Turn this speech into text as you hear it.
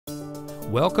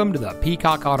Welcome to the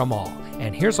Peacock Auto Mall,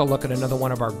 and here's a look at another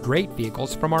one of our great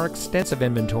vehicles from our extensive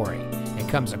inventory. It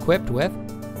comes equipped with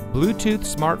Bluetooth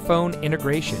smartphone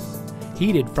integration,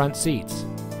 heated front seats,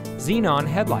 xenon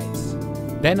headlights,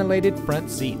 ventilated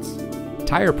front seats,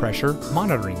 tire pressure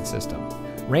monitoring system,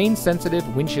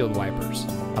 rain-sensitive windshield wipers,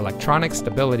 electronic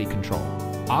stability control,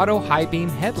 auto high beam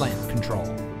headlamp control,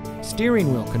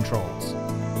 steering wheel controls,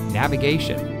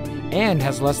 navigation, and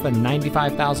has less than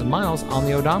 95,000 miles on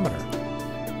the odometer.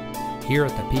 Here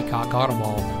at the Peacock Auto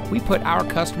Mall, we put our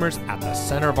customers at the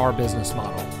center of our business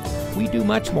model. We do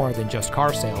much more than just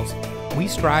car sales. We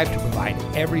strive to provide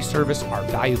every service our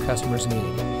value customers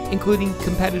need, including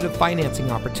competitive financing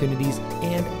opportunities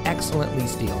and excellent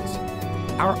lease deals.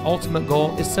 Our ultimate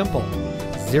goal is simple: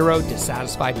 zero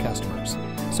dissatisfied customers.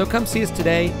 So come see us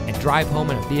today and drive home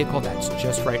in a vehicle that's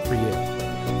just right for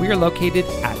you. We are located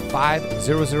at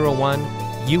 5001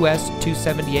 US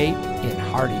 278 in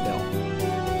Hardeeville.